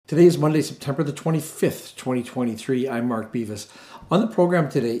Today is Monday, September the 25th, 2023. I'm Mark Beavis. On the program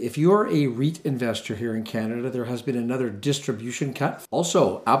today, if you're a REIT investor here in Canada, there has been another distribution cut.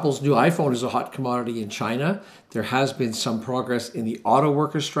 Also, Apple's new iPhone is a hot commodity in China. There has been some progress in the auto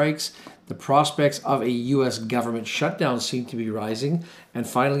worker strikes. The prospects of a U.S. government shutdown seem to be rising. And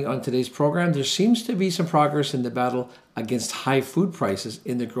finally, on today's program, there seems to be some progress in the battle against high food prices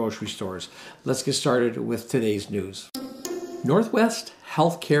in the grocery stores. Let's get started with today's news. Northwest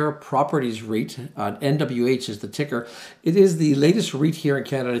Healthcare Properties REIT, NWH is the ticker. It is the latest REIT here in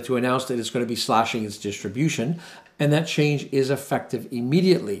Canada to announce that it's going to be slashing its distribution, and that change is effective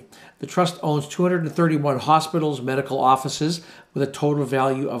immediately. The trust owns 231 hospitals, medical offices, with a total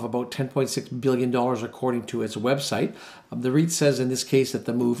value of about $10.6 billion according to its website. The REIT says in this case that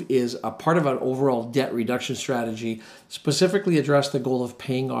the move is a part of an overall debt reduction strategy, specifically address the goal of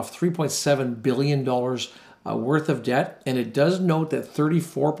paying off $3.7 billion worth of debt, and it does note that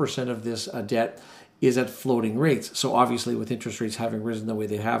 34% of this debt is at floating rates. So obviously with interest rates having risen the way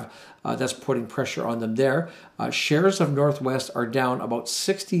they have, that's putting pressure on them there. Shares of Northwest are down about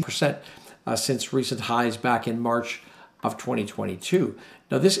 60% since recent highs back in March of 2022.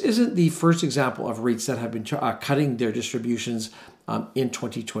 Now, this isn't the first example of REITs that have been cutting their distributions in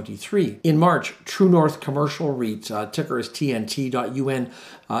 2023. In March, True North Commercial REIT, ticker is TNT.UN,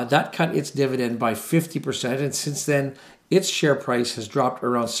 that cut its dividend by 50%, and since then, its share price has dropped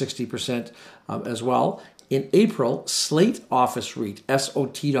around 60% as well. In April, Slate Office REIT,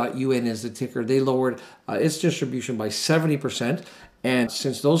 SOT.UN is the ticker, they lowered its distribution by 70%. And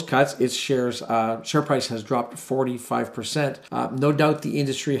since those cuts, its share price has dropped 45%. No doubt the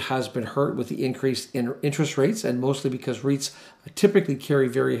industry has been hurt with the increase in interest rates, and mostly because REITs typically carry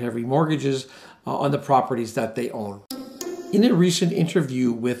very heavy mortgages on the properties that they own. In a recent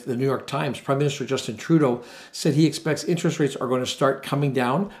interview with the New York Times, Prime Minister Justin Trudeau said he expects interest rates are going to start coming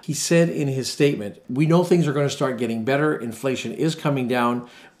down. He said in his statement, "We know things are going to start getting better. Inflation is coming down.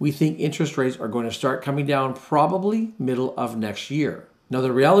 We think interest rates are going to start coming down probably middle of next year." Now,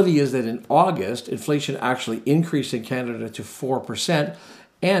 the reality is that in August, inflation actually increased in Canada to 4%.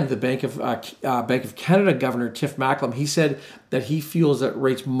 And the Bank of Canada Governor Tiff Macklem, he said that he feels that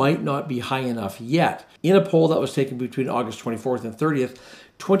rates might not be high enough yet. In a poll that was taken between August 24th and 30th,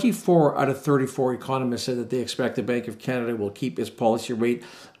 24 out of 34 economists said that they expect the Bank of Canada will keep its policy rate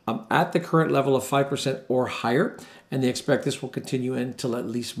at the current level of 5% or higher, and they expect this will continue until at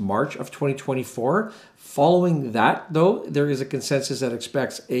least March of 2024. Following that, though, there is a consensus that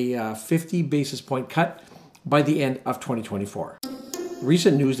expects a 50 basis point cut by the end of 2024.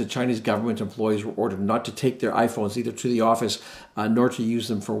 Recent news that Chinese government employees were ordered not to take their iPhones either to the office nor to use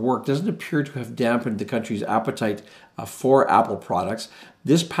them for work doesn't appear to have dampened the country's appetite for Apple products.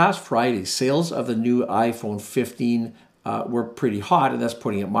 This past Friday, sales of the new iPhone15 were pretty hot, and that's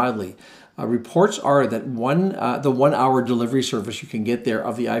putting it mildly. Reports are that the 1 hour delivery service you can get there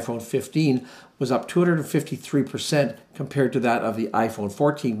of the iPhone 15 was up 253% compared to that of the iPhone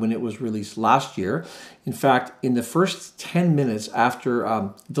 14 when it was released last year. In fact, in the first 10 minutes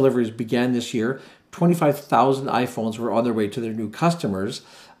after deliveries began this year, 25,000 iPhones were on their way to their new customers.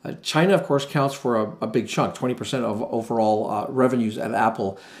 China, of course, counts for a big chunk, 20% of overall revenues at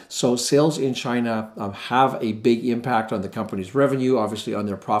Apple. So sales in China have a big impact on the company's revenue, obviously on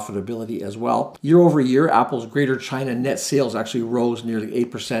their profitability as well. Year over year, Apple's Greater China net sales actually rose nearly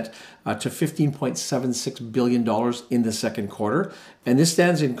 8% to $15.76 billion in the second quarter. And this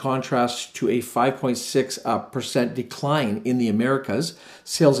stands in contrast to a 5.6% decline in the Americas.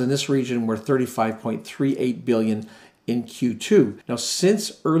 Sales in this region were $35.38 billion in Q2. Now,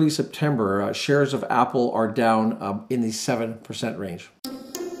 since early September, shares of Apple are down in the 7% range.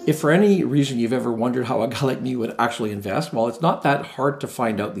 If for any reason you've ever wondered how a guy like me would actually invest, well, it's not that hard to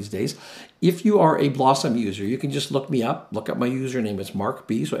find out these days. If you are a Blossom user, you can just look me up, look up my username. It's Mark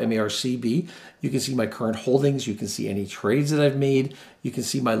B, so M-A-R-C-B. You can see my current holdings. You can see any trades that I've made. You can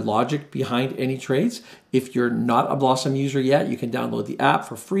see my logic behind any trades. If you're not a Blossom user yet, you can download the app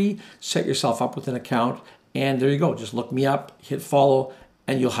for free, set yourself up with an account, and there you go. Just look me up, hit follow,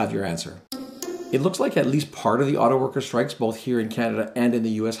 and you'll have your answer. It looks like at least part of the auto worker strikes, both here in Canada and in the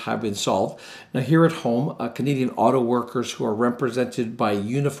US, have been solved. Now, here at home, Canadian auto workers who are represented by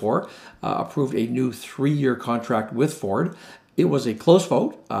Unifor approved a new 3-year contract with Ford. It was a close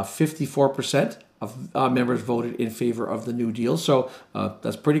vote, 54% of members voted in favor of the new deal, so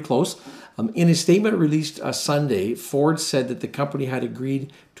that's pretty close. In a statement released Sunday, Ford said that the company had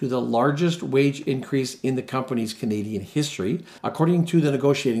agreed to the largest wage increase in the company's Canadian history. According to the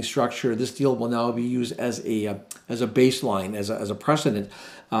negotiating structure, this deal will now be used as a baseline, as a precedent,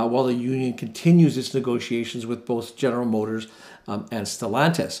 while the union continues its negotiations with both General Motors and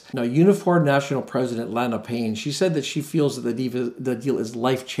Stellantis. Now, Unifor National President Lana Payne, she said that she feels that the deal is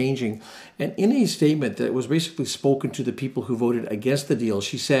life-changing. And in a statement that was basically spoken to the people who voted against the deal,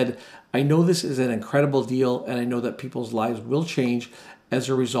 she said, "I know this is an incredible deal, and I know that people's lives will change as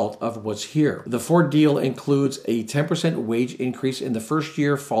a result of what's here." The Ford deal includes a 10% wage increase in the first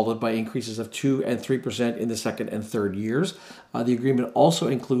year, followed by increases of 2 and 3% in the second and third years. The agreement also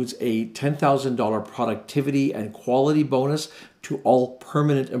includes a $10,000 productivity and quality bonus to all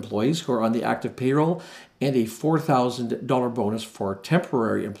permanent employees who are on the active payroll, and a $4,000 bonus for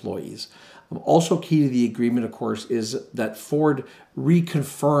temporary employees. Also key to the agreement, of course, is that Ford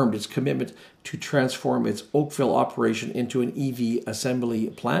reconfirmed its commitment to transform its Oakville operation into an EV assembly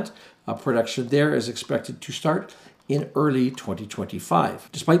plant. Production there is expected to start in early 2025.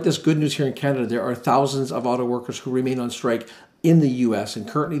 Despite this good news here in Canada, there are thousands of auto workers who remain on strike in the U.S., and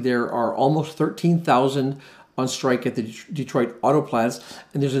currently there are almost 13,000 on strike at the Detroit auto plants,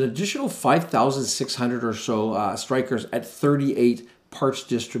 and there's an additional 5,600 or so strikers at 38 parts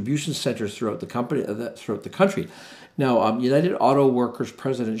distribution centers throughout the country. Now, United Auto Workers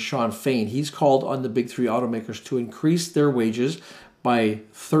President Shawn Fain, he's called on the big three automakers to increase their wages by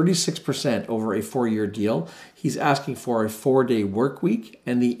 36% over a 4-year deal. He's asking for a 4-day work week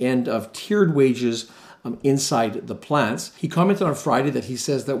and the end of tiered wages inside the plants. He commented on Friday that he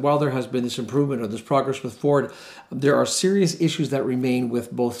says that while there has been this improvement or this progress with Ford, there are serious issues that remain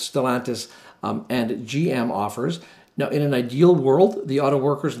with both Stellantis and GM offers. Now, in an ideal world, the auto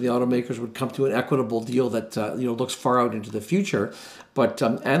workers and the automakers would come to an equitable deal that looks far out into the future. But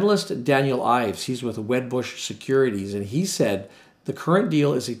analyst Daniel Ives, he's with Wedbush Securities, and he said the current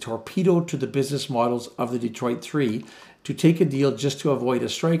deal is a torpedo to the business models of the Detroit Three. To take a deal just to avoid a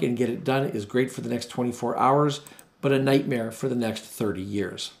strike and get it done is great for the next 24 hours, but a nightmare for the next 30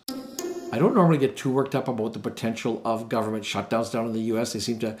 years. I don't normally get too worked up about the potential of government shutdowns down in the U.S. They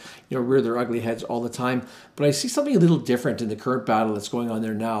seem to, rear their ugly heads all the time. But I see something a little different in the current battle that's going on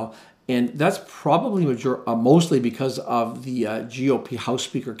there now, and that's probably mostly because of the GOP House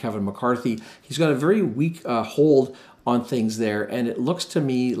Speaker Kevin McCarthy. He's got a very weak hold on things there, and it looks to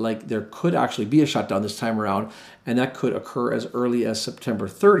me like there could actually be a shutdown this time around, and that could occur as early as September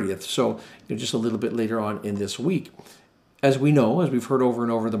 30th. So, just a little bit later on in this week. As we know, as we've heard over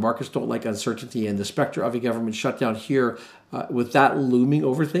and over, the markets don't like uncertainty, and the specter of a government shutdown here, with that looming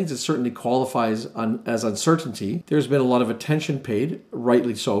over things, it certainly qualifies as uncertainty. There's been a lot of attention paid,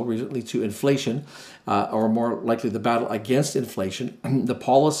 rightly so, recently to inflation, or more likely the battle against inflation. The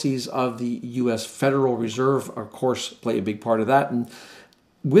policies of the U.S. Federal Reserve, of course, play a big part of that, and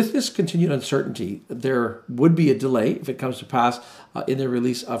with this continued uncertainty, there would be a delay, if it comes to pass, in the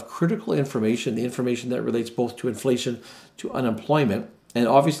release of critical information, the information that relates both to inflation, to unemployment. And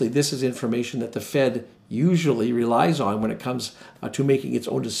obviously, this is information that the Fed usually relies on when it comes to making its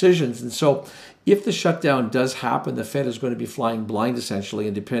own decisions. And so if the shutdown does happen, the Fed is going to be flying blind, essentially,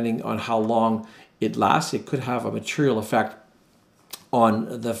 and depending on how long it lasts, it could have a material effect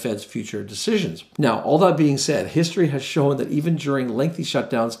on the Fed's future decisions. Now, all that being said, history has shown that even during lengthy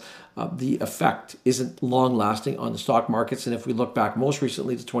shutdowns, the effect isn't long-lasting on the stock markets. And if we look back most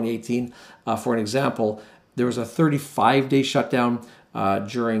recently to 2018, for an example, there was a 35-day shutdown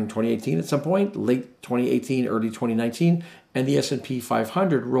during 2018 at some point, late 2018, early 2019, and the S&P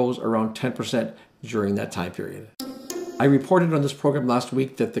 500 rose around 10% during that time period. I reported on this program last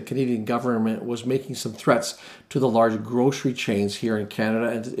week that the Canadian government was making some threats to the large grocery chains here in Canada,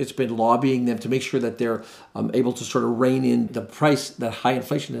 and it's been lobbying them to make sure that they're able to sort of rein in the price that high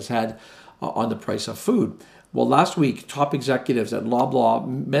inflation has had on the price of food. Well, last week, top executives at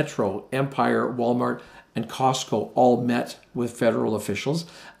Loblaw, Metro, Empire, Walmart, and Costco all met with federal officials.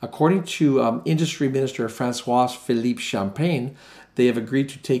 According to Industry Minister François-Philippe Champagne, they have agreed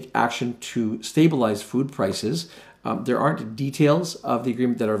to take action to stabilize food prices. There aren't details of the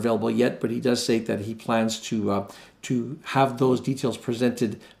agreement that are available yet, but he does say that he plans to have those details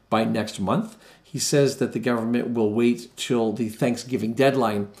presented by next month. He says that the government will wait till the Thanksgiving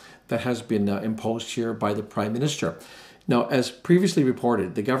deadline that has been imposed here by the Prime Minister. Now, as previously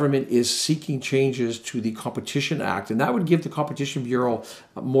reported, the government is seeking changes to the Competition Act, and that would give the Competition Bureau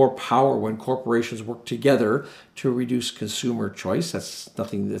more power when corporations work together to reduce consumer choice. That's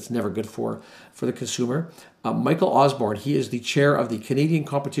nothing that's never good for the consumer. Michael Osborne, he is the chair of the Canadian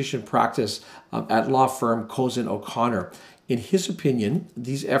competition practice at law firm Cozen O'Connor. In his opinion,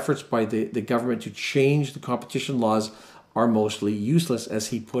 these efforts by the government to change the competition laws are mostly useless, as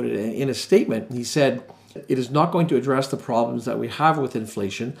he put it in a statement. He said, "It is not going to address the problems that we have with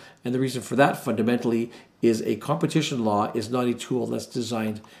inflation, and the reason for that fundamentally is a competition law is not a tool that's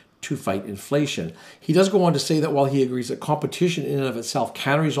designed to fight inflation. He does go on to say that while he agrees that competition in and of itself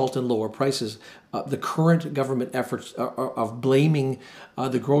can result in lower prices, the current government efforts of blaming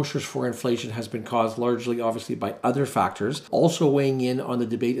the grocers for inflation has been caused largely, obviously, by other factors. Also weighing in on the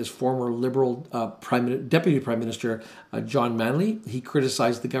debate is former Liberal Deputy Prime Minister John Manley. He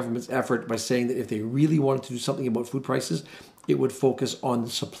criticized the government's effort by saying that if they really wanted to do something about food prices, it would focus on the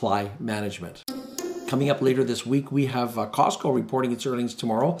supply management. Coming up later this week, we have Costco reporting its earnings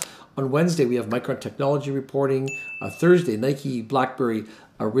tomorrow. On Wednesday, we have Micron Technology reporting. Thursday, Nike, BlackBerry,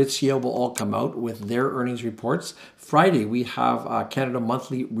 Aritzia will all come out with their earnings reports. Friday, we have Canada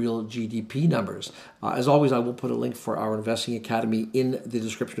monthly real GDP numbers. As always, I will put a link for our Investing Academy in the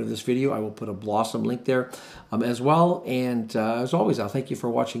description of this video. I will put a Blossom link there as well. And as always, I'll thank you for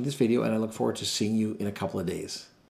watching this video, and I look forward to seeing you in a couple of days.